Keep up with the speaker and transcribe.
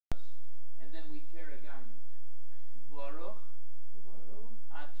Baruch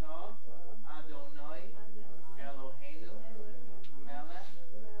Atah Adonai Eloheinu Melech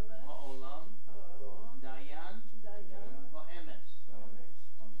Ha'olam Dayan Ha'emes.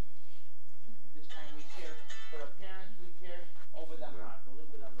 This time we care for a parent, we care over the heart, a little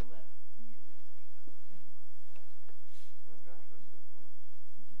bit on the left.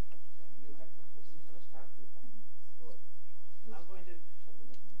 You have to, this is going to start with, I'm going to, over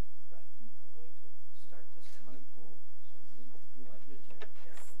the heart. right, I'm going to start this cut. You pull, so you like your chair.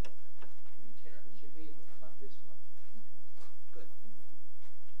 Tear it a little bit. You tear it. It should be about this much. Good.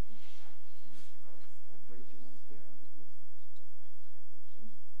 Where did you want to tear?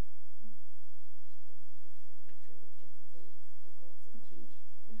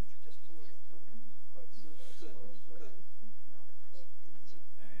 Just a little. Good. Good.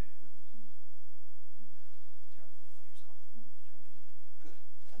 Good.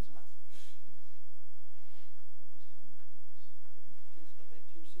 That's enough. Please come back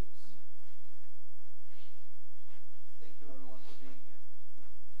to your seats. Thank you everyone for being here.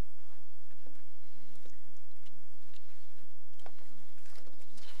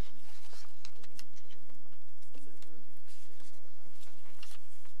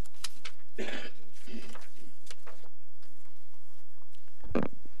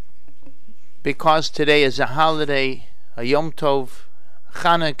 Because today is a holiday, a Yom Tov,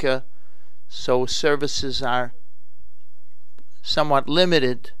 Chanukah, so services are somewhat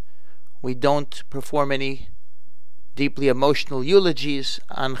limited. We don't perform any deeply emotional eulogies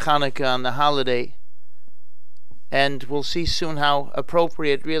on Chanukah, on the holiday. And we'll see soon how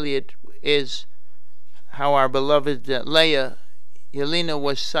appropriate really it is, how our beloved Leah, Yelena,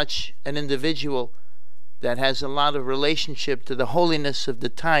 was such an individual that has a lot of relationship to the holiness of the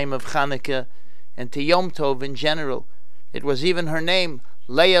time of Chanukah and to Yom Tov in general. It was even her name,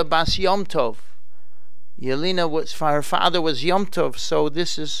 Leah Bas Yom Tov. Yelena was, her father was Yom Tov, so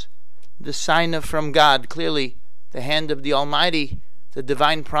this is the sign of from God, clearly the hand of the Almighty, the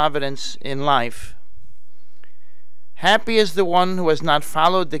divine providence in life. Happy is the one who has not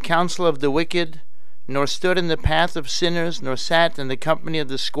followed the counsel of the wicked, nor stood in the path of sinners, nor sat in the company of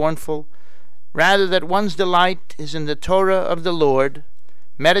the scornful. Rather, that one's delight is in the Torah of the Lord,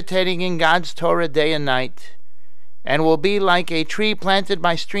 meditating in God's Torah day and night, and will be like a tree planted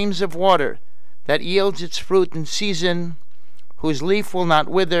by streams of water, that yields its fruit in season, whose leaf will not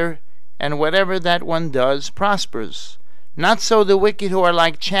wither, and whatever that one does prospers. Not so the wicked, who are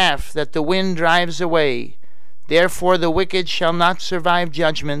like chaff that the wind drives away. Therefore the wicked shall not survive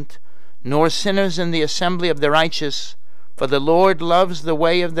judgment, nor sinners in the assembly of the righteous. For the Lord loves the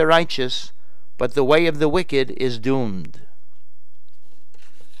way of the righteous, but the way of the wicked is doomed.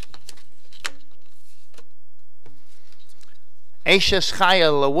 Eshes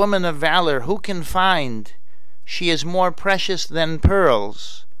Chayil, a woman of valor, who can find? She is more precious than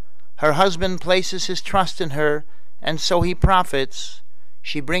pearls. Her husband places his trust in her, and so he profits.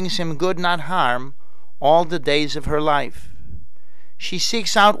 She brings him good, not harm, all the days of her life. She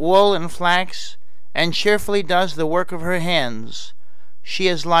seeks out wool and flax, and cheerfully does the work of her hands. She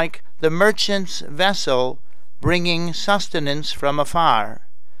is like the merchant's vessel, bringing sustenance from afar.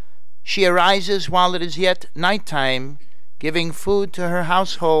 She arises while it is yet night-time, giving food to her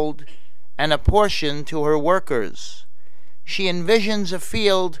household and a portion to her workers. She envisions a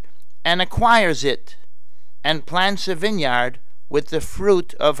field and acquires it, and plants a vineyard with the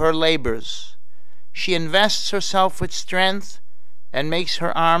fruit of her labors. She invests herself with strength and makes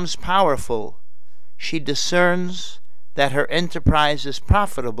her arms powerful. She discerns that her enterprise is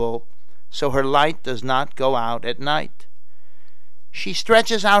profitable, so her light does not go out at night. She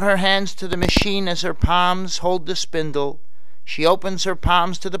stretches out her hands to the machine as her palms hold the spindle. She opens her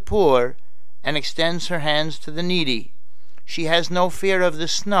palms to the poor and extends her hands to the needy. She has no fear of the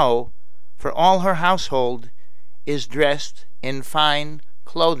snow, for all her household is dressed in fine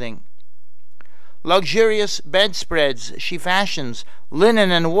clothing. Luxurious bedspreads she fashions, linen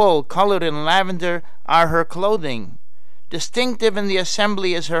and wool colored in lavender are her clothing. Distinctive in the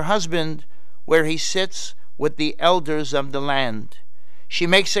assembly is her husband, where he sits with the elders of the land. She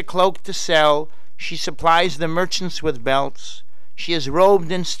makes a cloak to sell. She supplies the merchants with belts. She is robed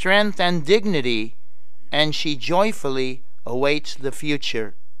in strength and dignity, and she joyfully awaits the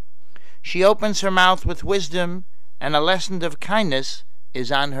future. She opens her mouth with wisdom, and a lesson of kindness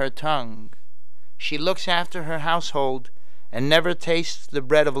is on her tongue. She looks after her household and never tastes the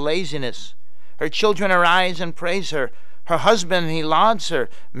bread of laziness. Her children arise and praise her. Her husband, he lauds her.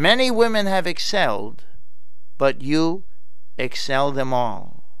 Many women have excelled, but you excel them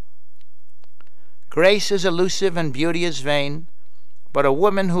all. Grace is elusive and beauty is vain, but a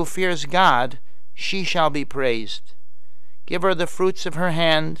woman who fears God, she shall be praised. Give her the fruits of her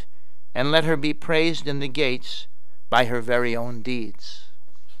hand, and let her be praised in the gates by her very own deeds.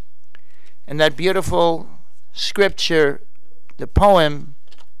 And that beautiful scripture, the poem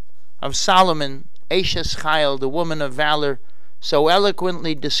of Solomon, Eshes Chayil, the woman of valor, so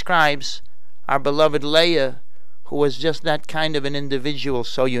eloquently describes our beloved Leah, who was just that kind of an individual,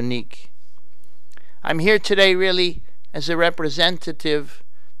 so unique. I'm here today really as a representative.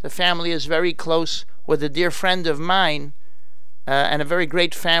 The family is very close with a dear friend of mine, and a very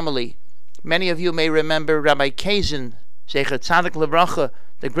great family. Many of you may remember Rabbi Kazin, Zecher Tzadik Levracha,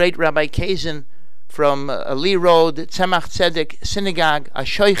 the great Rabbi Kazin from Lee Road, Tzemach Tzedek Synagogue, a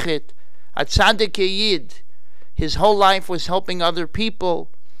Shoichet, a Tzadik Yid. His whole life was helping other people,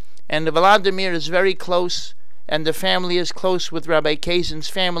 and Vladimir is very close, and the family is close with Rabbi Kazin's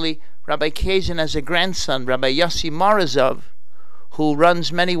family. Rabbi Kazin has a grandson, Rabbi Yossi Morozov, who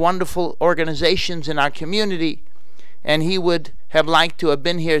runs many wonderful organizations in our community, and he would have liked to have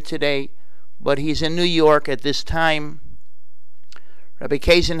been here today, but he's in New York at this time. Rabbi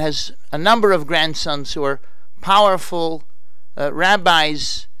Kazin has a number of grandsons who are powerful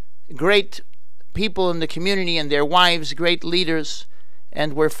rabbis, great people in the community, and their wives, great leaders,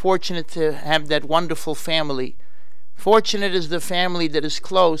 and we're fortunate to have that wonderful family. Fortunate is the family that is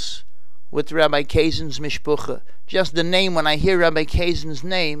close with Rabbi Kazin's mishpucha. Just the name, when I hear Rabbi Kazin's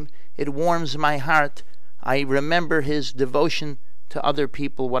name, it warms my heart. I remember his devotion to other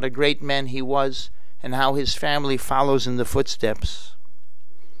people, what a great man he was, and how his family follows in the footsteps.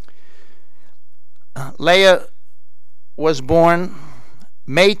 Leah was born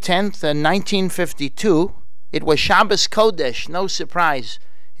May 10th, 1952. It was Shabbos Kodesh, no surprise.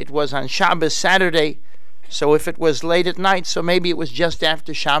 It was on Shabbos Saturday, so if it was late at night, so maybe it was just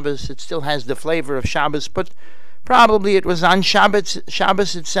after Shabbos, it still has the flavor of Shabbos, but probably it was on Shabbos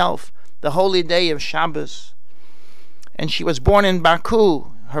itself, the holy day of Shabbos. And she was born in Baku.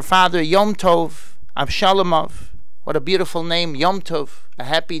 Her father, Yom Tov Avshalomov, what a beautiful name, Yom Tov, a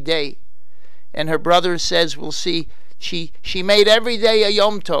happy day. And her brother says, we'll see, she made every day a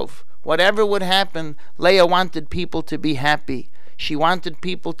Yom Tov. Whatever would happen, Leah wanted people to be happy. She wanted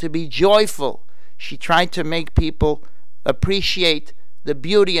people to be joyful. She tried to make people appreciate the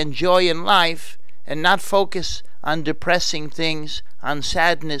beauty and joy in life and not focus on depressing things, on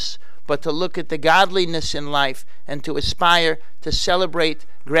sadness, but to look at the godliness in life and to aspire to celebrate,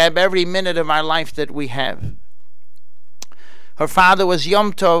 grab every minute of our life that we have. Her father was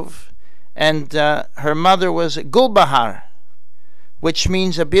Yom Tov, and her mother was Gulbahar, which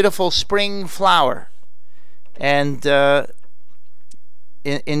means a beautiful spring flower. And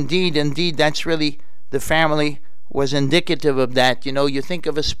indeed, that's really, the family was indicative of that. You know, you think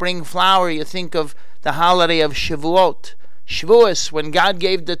of a spring flower, you think of the holiday of Shavuot. Shavuos, when God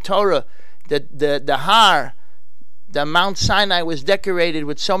gave the Torah, the Har, the Mount Sinai was decorated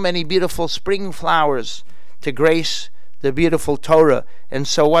with so many beautiful spring flowers to grace the beautiful Torah. And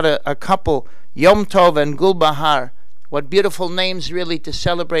so what a couple, Yom Tov and Gulbahar, what beautiful names really to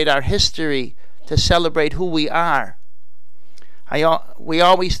celebrate our history, to celebrate who we are. We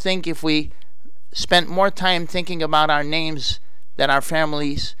always think if we spent more time thinking about our names that our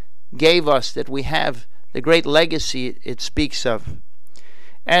families gave us, that we have the great legacy it speaks of.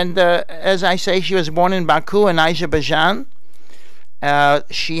 And as I say, she was born in Baku in Azerbaijan.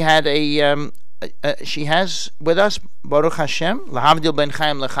 She has with us, Baruch Hashem, Lahavdil ben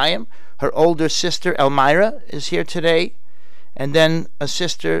Chaim L'chaim. Her older sister Elmira is here today, and then a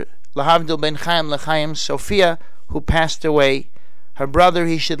sister, Lahavdil ben Chaim L'chaim, Sophia, who passed away. Her brother,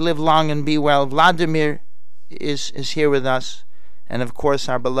 he should live long and be well, Vladimir, is here with us, and of course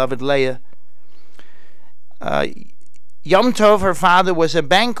our beloved Leah. Yom Tov, her father, was a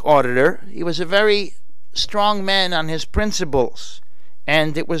bank auditor. He was a very strong man on his principles,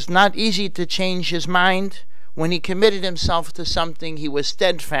 and it was not easy to change his mind. When he committed himself to something, he was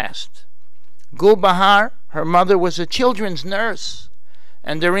steadfast. Gulbahar, her mother, was a children's nurse,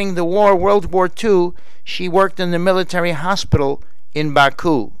 and during the war, World War II, she worked in the military hospital in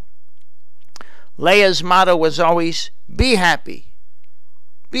Baku. Leah's motto was always, be happy.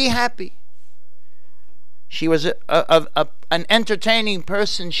 Be happy. She was an entertaining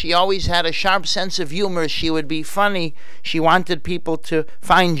person. She always had a sharp sense of humor. She would be funny. She wanted people to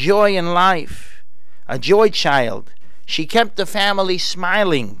find joy in life. A joy child. She kept the family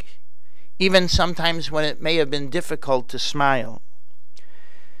smiling, even sometimes when it may have been difficult to smile.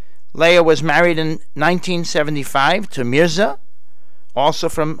 Leah was married in 1975 to Mirza, also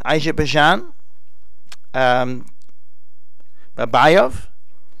from Azerbaijan, Babaev.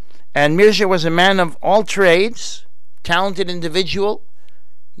 And Mirza was a man of all trades, talented individual.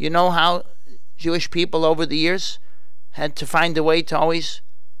 You know how Jewish people over the years had to find a way to always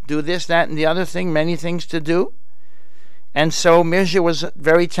do this, that, and the other thing, many things to do. And so Mirza was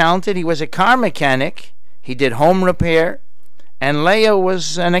very talented. He was a car mechanic. He did home repair. And Leah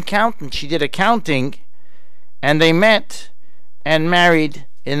was an accountant. She did accounting. And they met and married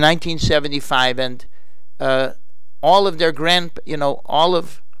in 1975. And all of their all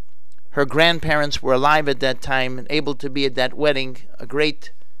of her grandparents were alive at that time and able to be at that wedding. A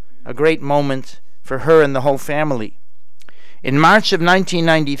great moment for her and the whole family. In March of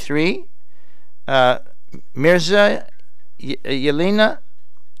 1993, Mirza, Yelena,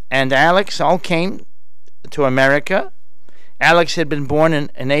 and Alex all came to America. Alex had been born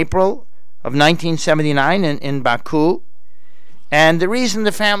in April of 1979 in Baku. And the reason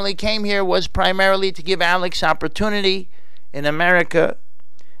the family came here was primarily to give Alex opportunity in America,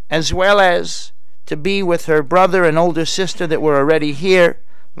 as well as to be with her brother and older sister that were already here,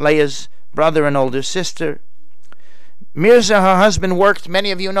 Leah's brother and older sister. Mirza, her husband, worked,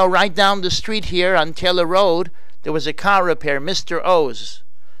 many of you know, right down the street here on Taylor Road. There was a car repair, Mr. O's.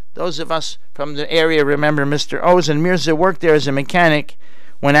 Those of us from the area remember Mr. O's, and Mirza worked there as a mechanic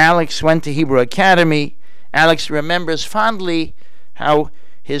when Alex went to Hebrew Academy. Alex remembers fondly how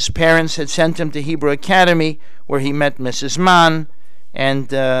his parents had sent him to Hebrew Academy, where he met Mrs. Mann, and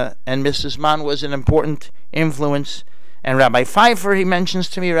Mrs. Mann was an important influence. And Rabbi Pfeiffer, he mentions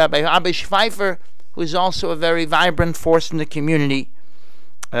to me, Rabbi Abish Pfeiffer, who is also a very vibrant force in the community.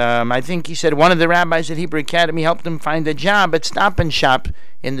 I think he said one of the rabbis at Hebrew Academy helped him find a job at Stop and Shop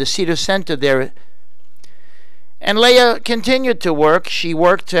in the Cedar Center there. And Leah continued to work. She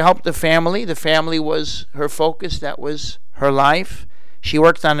worked to help the family. The family was her focus. That was her life. She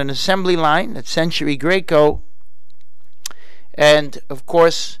worked on an assembly line at Century Greco. And, of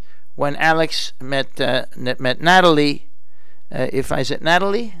course, when Alex met Natalie, if I said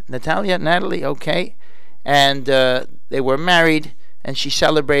Natalie, okay. And they were married, and she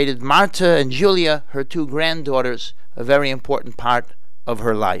celebrated Marta and Julia, her two granddaughters, a very important part of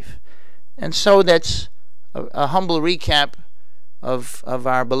her life. And so that's a humble recap of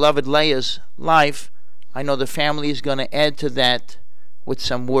our beloved Leah's life. I know the family is going to add to that with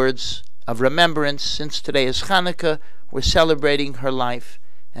some words of remembrance. Since today is Hanukkah, we're celebrating her life,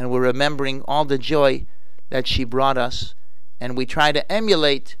 and we're remembering all the joy that she brought us. And we try to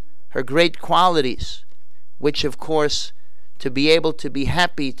emulate her great qualities, which, of course, to be able to be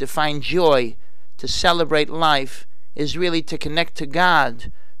happy, to find joy, to celebrate life, is really to connect to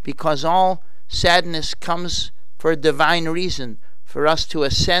God, because all sadness comes for a divine reason, for us to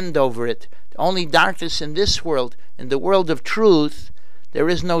ascend over it. The only darkness in this world, in the world of truth, there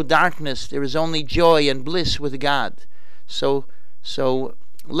is no darkness. There is only joy and bliss with God. So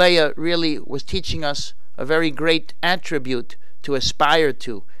Leah really was teaching us a very great attribute to aspire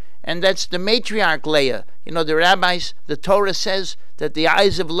to. And that's the matriarch Leah. You know, the rabbis, the Torah says that the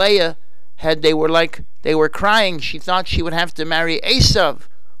eyes of Leah they were crying. She thought she would have to marry Esav,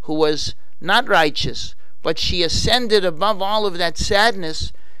 who was not righteous. But she ascended above all of that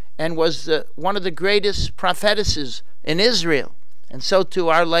sadness and was one of the greatest prophetesses in Israel. And so too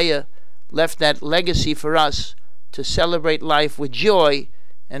our Leah left that legacy for us to celebrate life with joy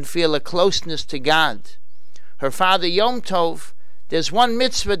and feel a closeness to God. Her father Yom Tov, there's one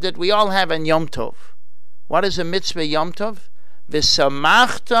mitzvah that we all have in Yom Tov. What is a mitzvah Yom Tov?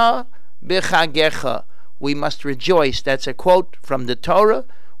 V'samachta b'chagecha. We must rejoice. That's a quote from the Torah.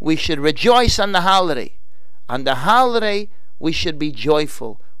 We should rejoice on the holiday. On the holiday, we should be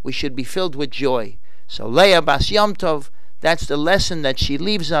joyful. We should be filled with joy. So Leah Bas Yom Tov, that's the lesson that she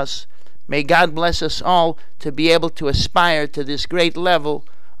leaves us. May God bless us all to be able to aspire to this great level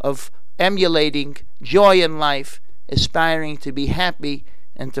of emulating joy in life, aspiring to be happy,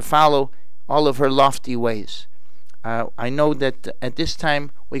 and to follow all of her lofty ways. I know that at this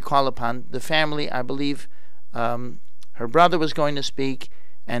time we call upon the family. I believe her brother was going to speak,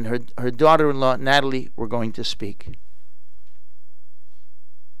 and her daughter-in-law, Natalie, were going to speak.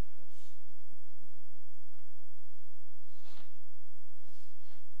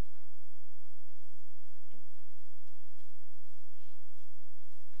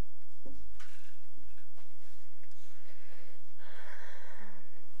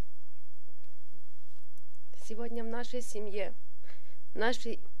 Сегодня в нашей семье, в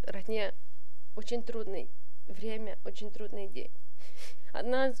нашей родне очень трудное время, очень трудный день. От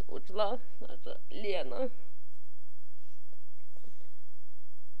нас ушла наша Лена.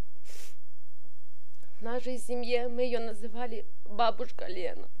 В нашей семье мы ее называли бабушка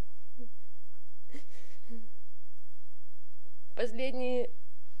Лена. Последние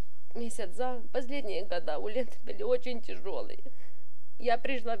месяца, последние года у Лены были очень тяжелые. Я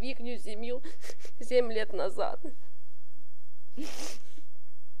пришла в ихнюю семью 7 лет назад.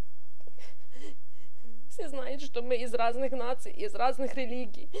 Все знают, что мы из разных наций, из разных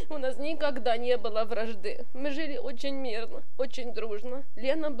религий. У нас никогда не было вражды. Мы жили очень мирно, очень дружно.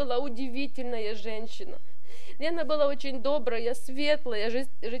 Лена была удивительная женщина. Лена была очень добрая, светлая,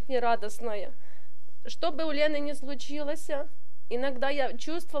 жизнерадостная. Что бы у Лены ни случилось, иногда я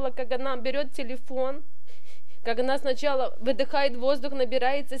чувствовала, как она берет телефон, как она сначала выдыхает воздух,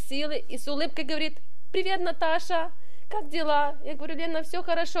 набирается силы и с улыбкой говорит: «Привет, Наташа, как дела?» Я говорю: «Лена, все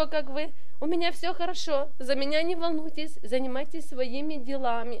хорошо, как вы?» «У меня все хорошо, за меня не волнуйтесь, занимайтесь своими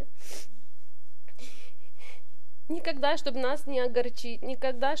делами». Никогда, чтобы нас не огорчить,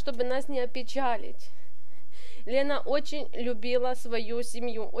 никогда, чтобы нас не опечалить. Лена очень любила свою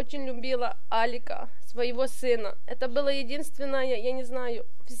семью, очень любила Алика, своего сына. Это было единственное, я не знаю,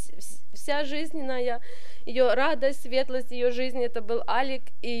 вся жизненная ее радость, светлость ее жизни, это был Алик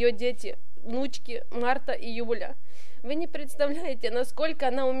и ее дети, внучки Марта и Юля. Вы не представляете, насколько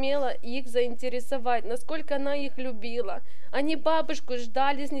она умела их заинтересовать, насколько она их любила. Они бабушку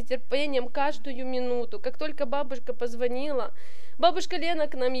ждали с нетерпением каждую минуту. Как только бабушка позвонила: «Бабушка Лена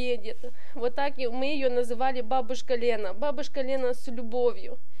к нам едет». Вот так и мы ее называли бабушка Лена. Бабушка Лена с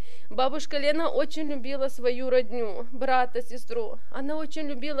любовью. Бабушка Лена очень любила свою родню, брата, сестру. Она очень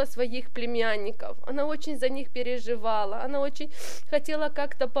любила своих племянников. Она очень за них переживала. Она очень хотела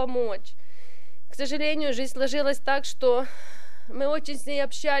как-то помочь. К сожалению, жизнь сложилась так, что мы очень с ней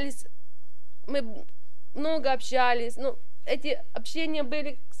общались, мы много общались, но эти общения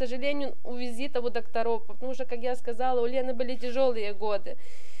были, к сожалению, у визита у докторов, потому что, как я сказала, у Лены были тяжелые годы.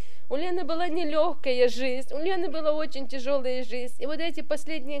 У Лены была нелегкая жизнь, у Лены была очень тяжелая жизнь. И вот эти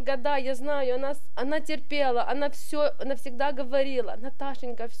последние года, я знаю, она терпела, она всегда говорила: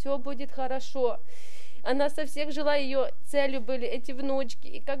 «Наташенька, все будет хорошо». Она со всех жила, ее целью были эти внучки.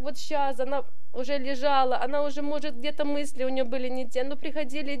 И как вот сейчас она уже лежала, она уже, может, где-то мысли у нее были не те, но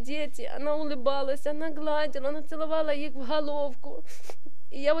приходили дети, она улыбалась, она гладила, она целовала их в головку.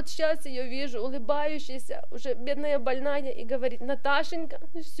 И я вот сейчас ее вижу, улыбающейся, уже бедная больная, и говорит: «Наташенька,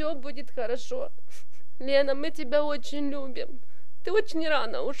 все будет хорошо. Лена, мы тебя очень любим. Ты очень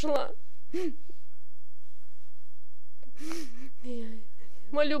рано ушла».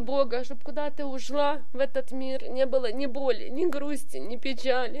 Молю Бога, чтобы куда ты ушла в этот мир, не было ни боли, ни грусти, ни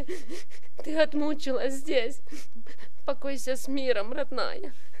печали. Ты отмучилась здесь. Покойся с миром,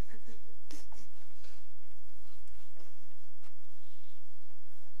 родная.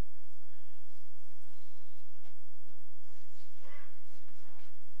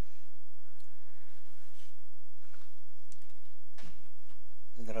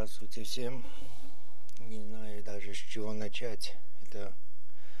 Здравствуйте всем. Не знаю даже с чего начать.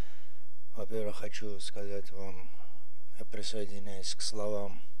 Во-первых, хочу сказать вам, я присоединяюсь к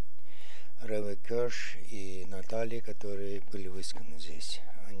словам Ревы Кёрш и Натальи, которые были высказаны здесь.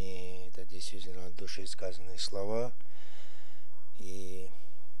 Это действительно от души сказанные слова. И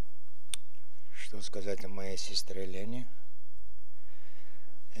что сказать о моей сестре Лене?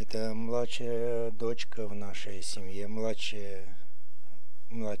 Это младшая дочка в нашей семье, младший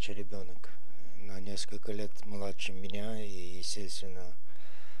ребенок, на несколько лет младше меня и, естественно,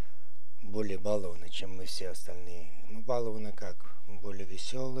 более балованная, чем мы все остальные. Ну, балованная как? Более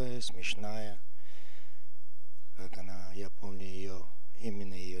веселая, смешная. Как я помню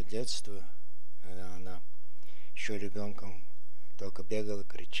именно ее детство, когда она еще ребенком только бегала,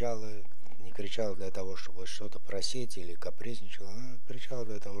 кричала. Не кричала для того, чтобы что-то просить или капризничала, она кричала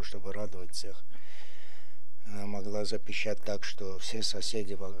для того, чтобы радовать всех. Она могла запищать так, что все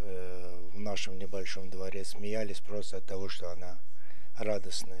соседи в нашем небольшом дворе смеялись просто от того, что она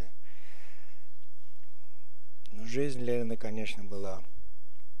радостная. Но жизнь Лены, конечно, была,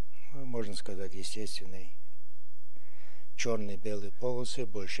 можно сказать, естественной. Черные, белые полосы,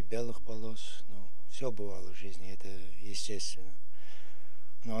 больше белых полос. Ну, все бывало в жизни, это естественно.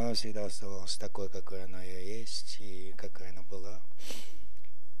 Но она всегда оставалась такой, какой она и есть, и какая она была.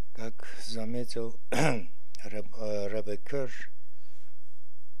 Как заметил Ребе Кёрш,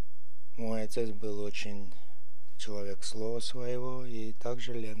 мой отец был очень человек слова своего, и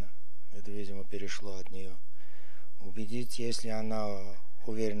также Лена. Это, видимо, перешло от нее. Убедить, если она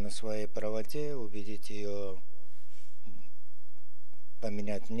уверена в своей правоте, убедить ее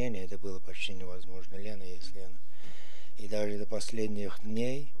поменять мнение, это было почти невозможно. Лена есть Лена. И даже до последних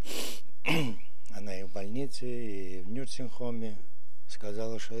дней она и в больнице, и в нюрсинг-хоме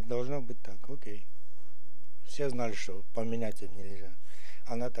сказала, что это должно быть так, окей. Все знали, что поменять это нельзя.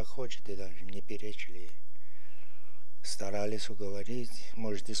 Она так хочет, и даже не перечили ей. Старались уговорить,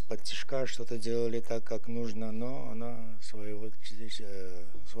 может, из-под тишка что-то делали так, как нужно, но она свое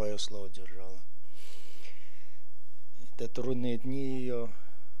слово держала. Это трудные дни ее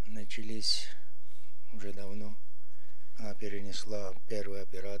начались уже давно. Она перенесла первую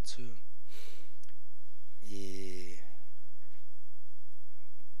операцию. И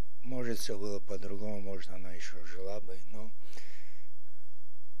может все было по-другому, может она еще жила бы, но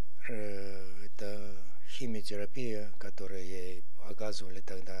это химиотерапия, которую ей оказывали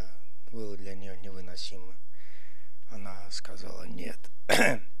тогда, было для нее невыносимо. Она сказала нет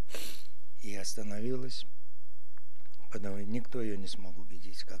и остановилась, потому что никто ее не смог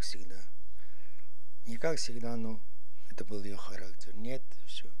убедить, как всегда. Не как всегда, но это был ее характер. Нет,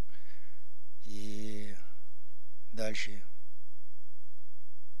 все. И дальше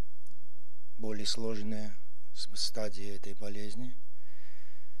более сложная стадия этой болезни.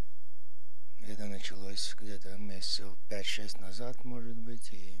 Это началось где-то месяцев 5-6 назад, может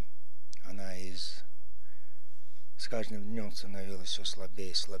быть, и она с каждым днем становилась все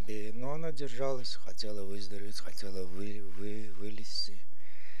слабее и слабее, но она держалась, хотела выздороветь, хотела вылезти.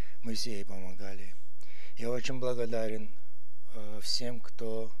 Мы все ей помогали. Я очень благодарен всем,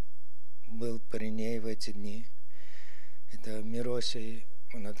 кто был при ней в эти дни. Это Мирося,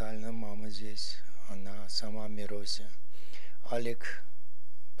 Наталья, мама здесь, она сама Мирося. Алик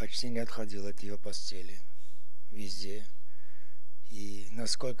почти не отходил от ее постели, везде. И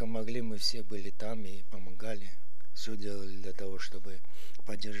насколько могли, мы все были там и помогали. Все делали для того, чтобы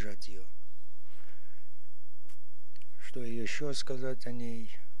поддержать ее. Что еще сказать о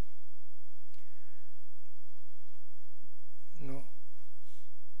ней? Ну,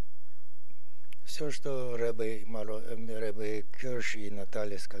 все, что Ребе Кёрш и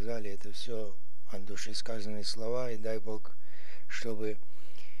Наталья сказали, это все от души сказанные слова, и дай Бог, чтобы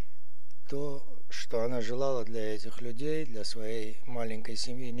то, что она желала для этих людей, для своей маленькой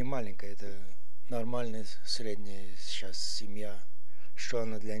семьи, не маленькая, это нормальная, средняя сейчас семья, что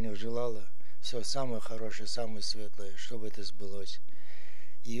она для них желала, все самое хорошее, самое светлое, чтобы это сбылось.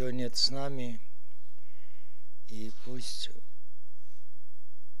 Ее нет с нами, и пусть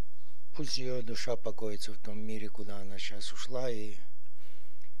ее душа покоится в том мире, куда она сейчас ушла, и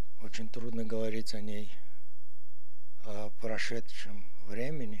очень трудно говорить о ней, о прошедшем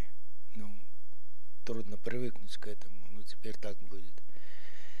времени. Ну, трудно привыкнуть к этому, но теперь так будет.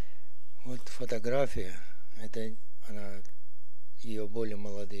 Вот фотография, это она, ее более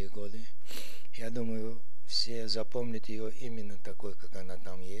молодые годы. Я думаю, все запомнят ее именно такой, как она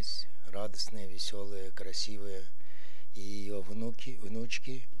там есть. Радостная, веселая, красивая. И ее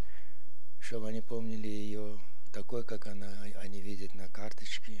внучки, чтобы они помнили ее такой, как они видят на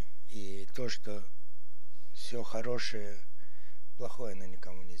карточке. И то, что все хорошее, плохое она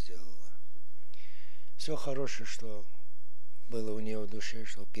никому не сделала. Все хорошее, что было у нее в душе,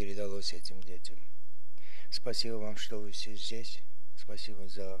 что передалось этим детям. Спасибо вам, что вы все здесь. Спасибо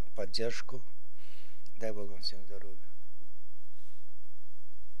за поддержку. Дай Бог вам всем здоровья.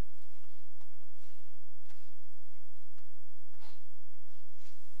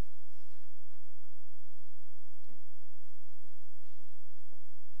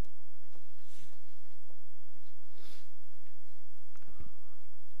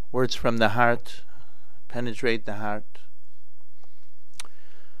 Words from the heart penetrate the heart.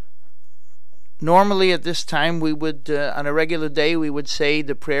 Normally at this time we would, on a regular day, we would say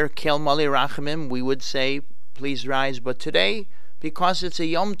the prayer Kel Mali Rachamim, we would say please rise, but today, because it's a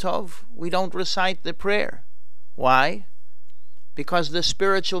Yom Tov, we don't recite the prayer. Why? Because the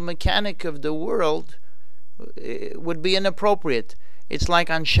spiritual mechanic of the world would be inappropriate. It's like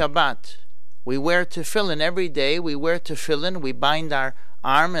on Shabbat. We wear tefillin every day, we wear tefillin, we bind our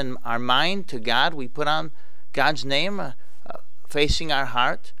arm and our mind to God, we put on God's name facing our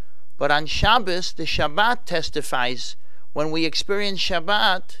heart. But on Shabbos, the Shabbat testifies. When we experience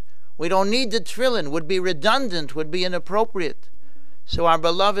Shabbat, we don't need the tefillin, would be redundant, would be inappropriate. So our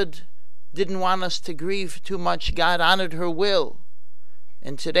beloved didn't want us to grieve too much. God honored her will.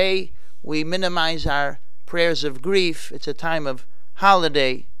 And today we minimize our prayers of grief. It's a time of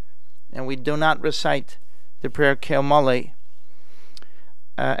holiday, and we do not recite the prayer Kel Mali.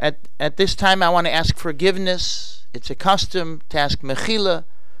 At this time I want to ask forgiveness. It's a custom to ask mechila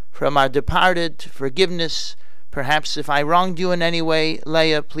from our departed, forgiveness. Perhaps if I wronged you in any way,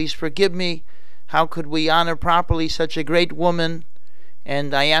 Leah, please forgive me. How could we honor properly such a great woman?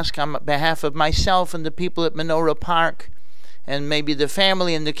 And I ask on behalf of myself and the people at Menorah Park, and maybe the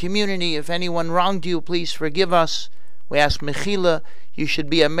family and the community, if anyone wronged you, please forgive us. We ask mechila. You should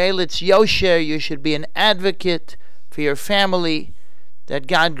be a melitz yosher, you should be an advocate for your family, that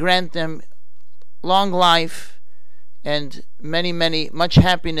God grant them long life and much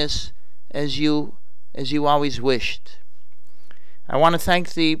happiness as you always wished. I want to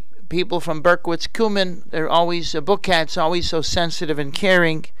thank the people from Berkowitz-Kumin, they're always, Bookatz, always so sensitive and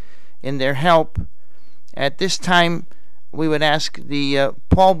caring in their help. At this time, we would ask the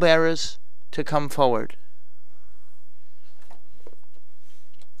pallbearers to come forward.